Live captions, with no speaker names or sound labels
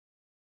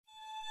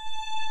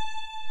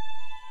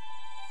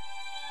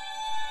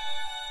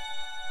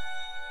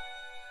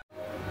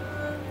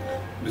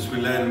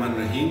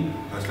बिस्मिल्लाहिर्रहमानिर्रहीम।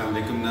 अस्सलाम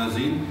वालेकुम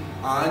नाज़रीन।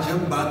 आज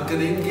हम बात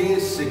करेंगे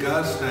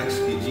सिगार स्नैक्स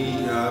की। जी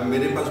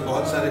मेरे पास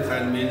बहुत सारे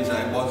फ़ैन मेल्स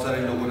आए, बहुत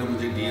सारे लोगों ने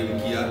मुझे डीएम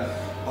किया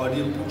और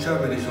ये पूछा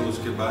मेरे शोज़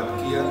के बाद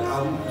कि यार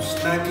हम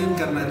स्नैकिंग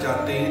करना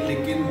चाहते हैं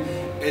लेकिन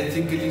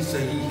एथिकली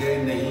सही है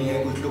नहीं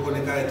है। कुछ लोगों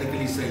ने कहा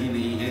एथिकली सही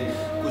नहीं है,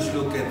 कुछ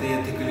लोग कहते हैं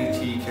एथिकली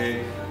ठीक है,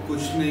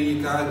 कुछ ने ये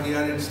कहा कि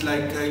यार it's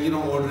like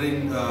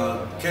ordering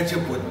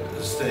ketchup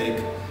with stake.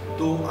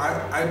 तो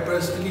I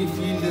personally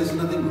feel there is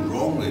nothing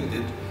wrong with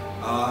it.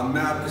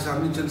 मैं आपके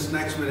सामने चंद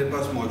स्नैक्स मेरे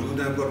पास मौजूद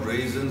हैं। I've got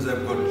raisins,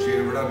 I've got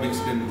chevra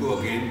mixed into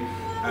again,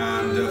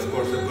 and of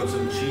course I've got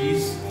some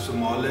cheese,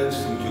 some olives,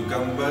 some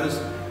cucumbers,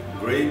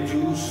 grape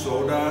juice,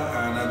 soda,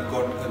 and I've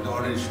got an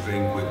orange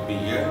drink with me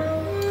here.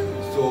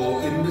 So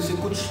इनमें से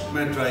कुछ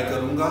मैं try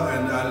करूँगा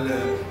and I'll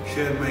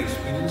share my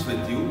experience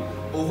with you.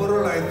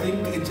 Overall I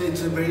think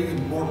it's a very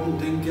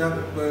important thing कि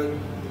आप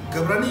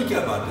घबराने की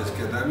क्या बात है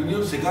इसके अंदर। I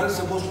mean cigar is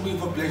supposed to be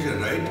for pleasure,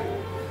 right?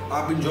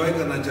 आप इंजॉय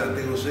करना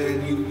चाहते हैं उसे,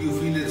 you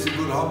feel it's a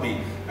good hobby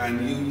and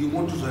you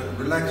want to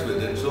relax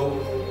with it. So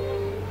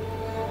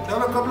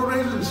have a couple of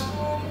raisins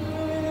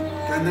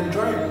and then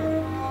try it.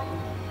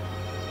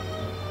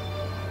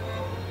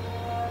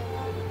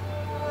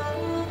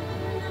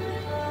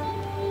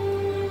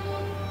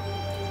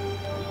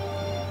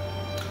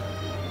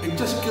 It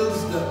just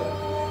kills the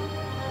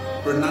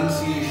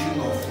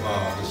pronunciation of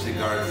the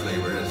cigar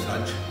flavor as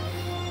such.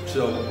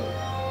 So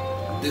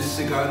इस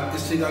cigar के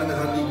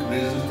साथ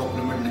raisins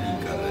complement नहीं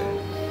कर रहे.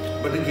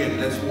 But again,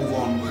 let's move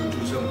on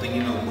to something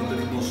a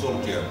little more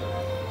saltier.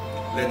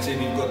 Let's say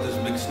we've got this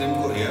mixed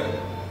nimco here,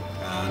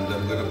 and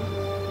I'm gonna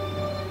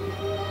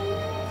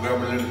grab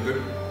a little bit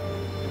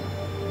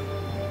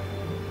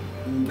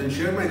and then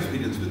share my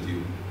experience with you.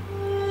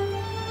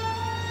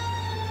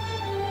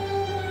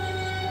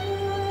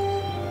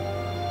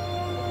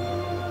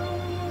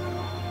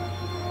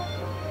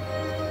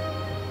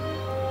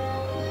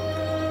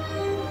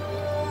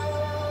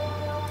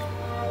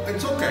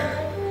 It's okay,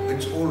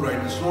 it's all right,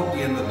 it's not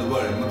the end of the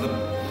world. मतलब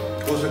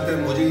हो सकता है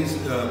मुझे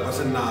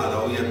पसंद ना आ रहा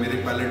हो या मेरे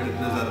पैलेट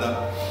इतना ज़्यादा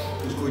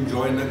उसको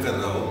enjoy ना कर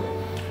रहा हो,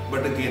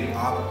 but again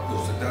आप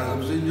हो सकता है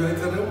सबसे enjoy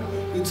कर रहे हो.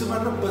 It's a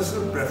matter of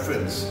personal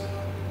preference.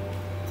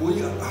 कोई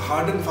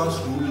hard and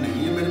fast rule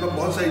नहीं है. मेरे पास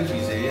बहुत सारी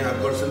चीज़ें हैं.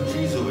 I've got some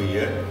cheese over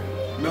here.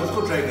 मैं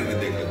उसको try करके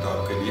देख लेता हूँ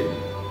आपके लिए.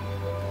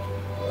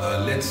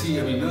 Let's see,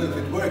 if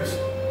it works.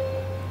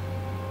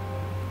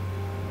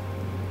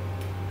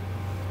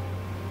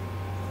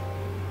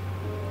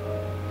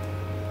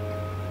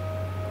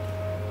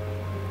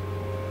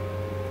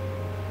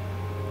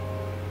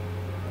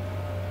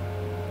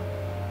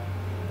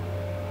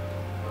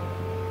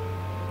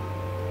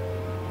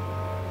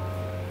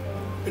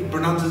 It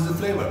pronounces the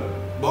flavor.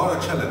 बहुत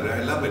अच्छा लग रहा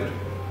है. I love it.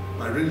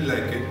 I really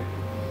like it.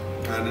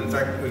 And in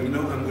fact,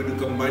 I'm going to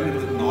combine it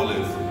with an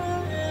olive.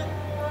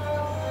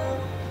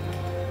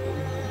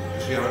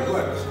 See how it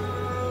works.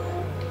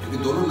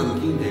 क्योंकि दोनों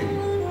नमकीन हैं.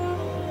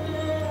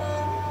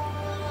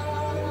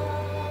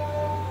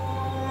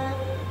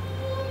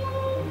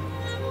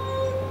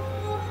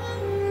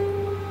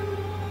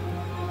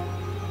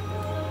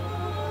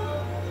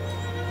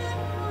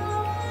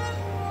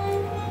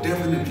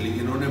 Definitely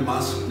इन्होंने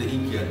मास्क नहीं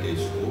किया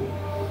टेस्ट को.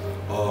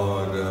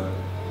 और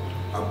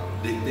अब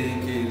देखते हैं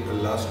कि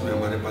लास्ट में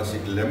हमारे पास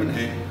एक लेमन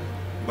है,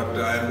 but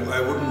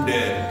I wouldn't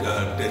dare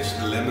touch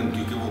the lemon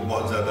क्योंकि वो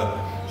बहुत ज़्यादा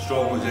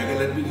स्ट्रॉन्ग हो जाएगा.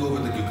 Let me go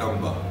with the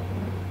cucumber.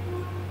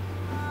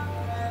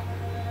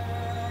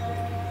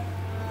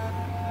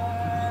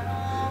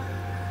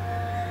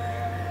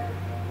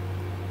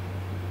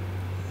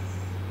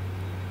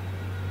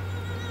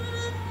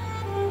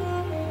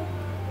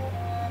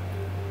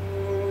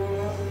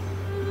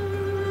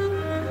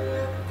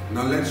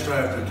 Now let's try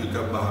it with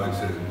cucumber, how it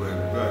says where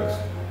it works.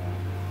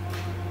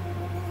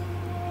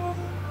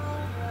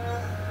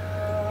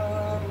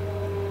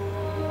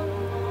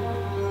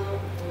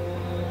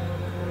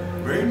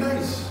 Very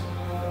nice.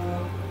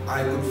 I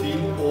could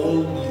feel all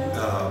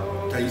the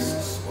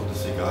tastes of the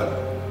cigar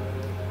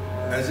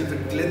as if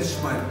it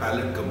cleansed my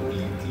palate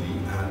completely,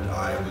 and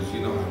I was,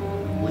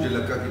 मुझे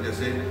लगा कि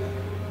जैसे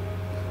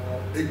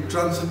एक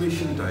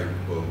transformation type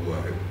हुआ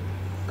है,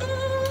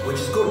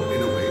 which is good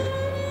in a way.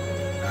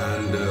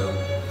 And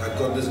I've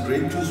got this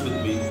grape juice with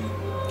me,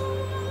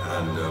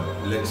 and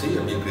let's see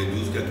अब ये grape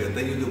juice क्या कहता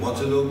है, क्योंकि बहुत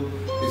से लोग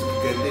इसको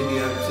कहते हैं कि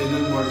आप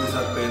single malt के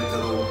साथ पेयर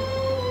करो,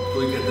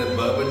 कोई कहता है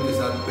bourbon के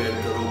साथ पेयर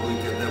करो, कोई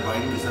कहता है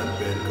wine के साथ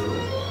पेयर करो.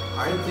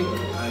 I think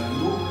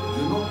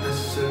you're not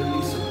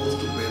necessarily supposed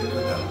to pair it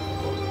with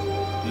alcohol.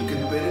 You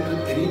can pair it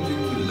with any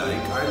drink you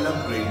like. I love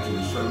grape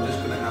juice, so I'm just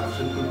going to have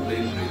simple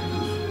plain grape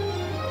juice.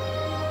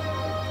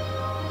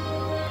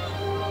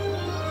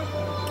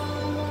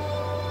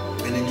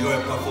 And enjoy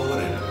a puff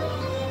over it.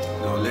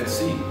 Now let's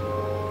see.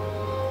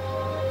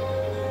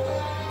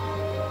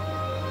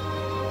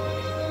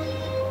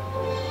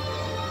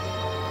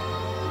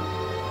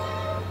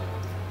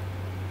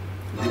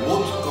 They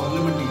both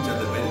complement each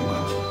other very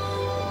much.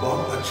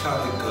 बहुत अच्छा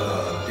एक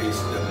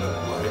test develop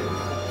हुआ है.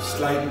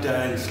 Slight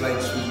tang,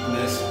 slight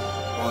sweetness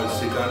और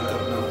cigar का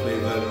अपना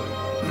flavour.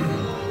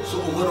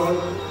 So overall,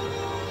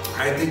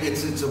 I think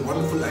it's a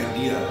wonderful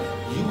idea.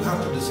 You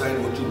have to decide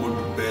what you want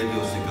to pair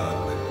your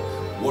cigar with,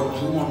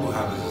 what you want to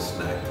have as a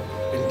snack.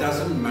 It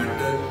doesn't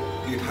matter.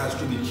 It has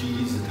to be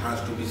cheese. It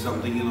has to be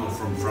something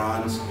from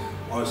France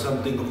or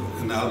something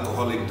of an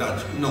alcoholic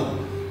touch. No,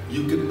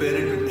 you can pair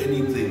it with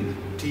anything: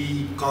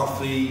 tea,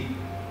 coffee,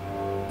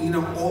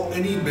 or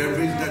any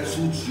beverage that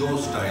suits your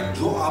style.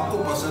 जो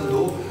आपको पसंद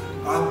हो,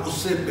 आप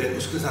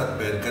उसके साथ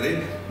pair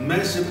करें।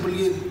 मैं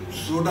simply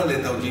soda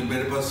लेता हूँ जी,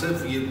 मेरे पास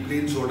सिर्फ ये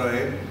प्लेन सोडा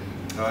है।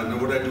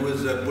 And what I do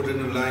is I put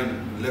in a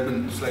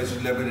lemon, slice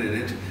of lemon in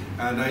it,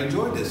 and I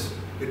enjoy this.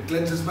 It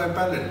cleanses my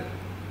palate.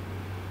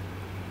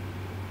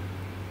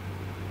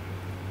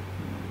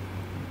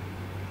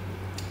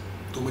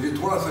 तो मुझे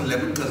थोड़ा सा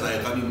लेमन का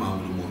जायका भी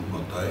मालूम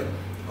होता है,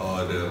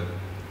 और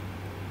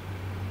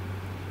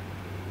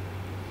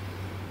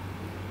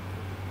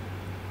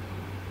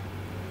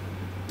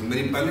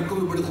मेरी पैलेट को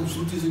भी बड़ी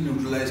खूबसूरती से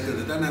न्यूट्रलाइज कर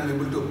देता है, and I'm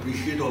able to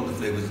appreciate all the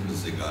flavors in the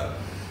cigar.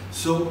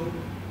 So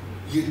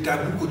ये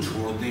टैबू को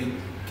छोड़ दें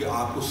कि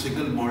आपको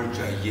सिंगल मॉल्ट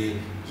चाहिए,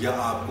 या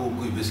आपको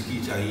कोई विस्की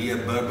चाहिए, या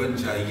बर्बन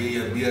चाहिए,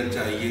 या बियर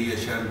चाहिए, या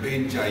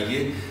शैम्पेन चाहिए।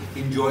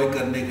 इंजॉय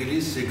करने के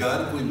लिए,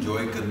 सिगार को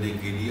इंजॉय करने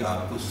के लिए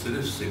आपको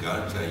सिर्फ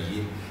सिगार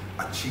चाहिए,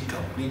 अच्छी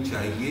कंपनी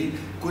चाहिए,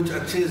 कुछ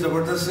अच्छे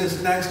ज़बरदस्त से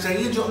स्नैक्स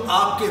चाहिए जो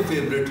आपके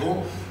फेवरेट हों,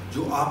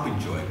 जो आप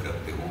इंजॉय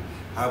करते हो।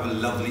 Have a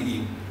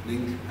lovely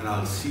evening and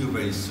I'll see you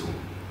very soon.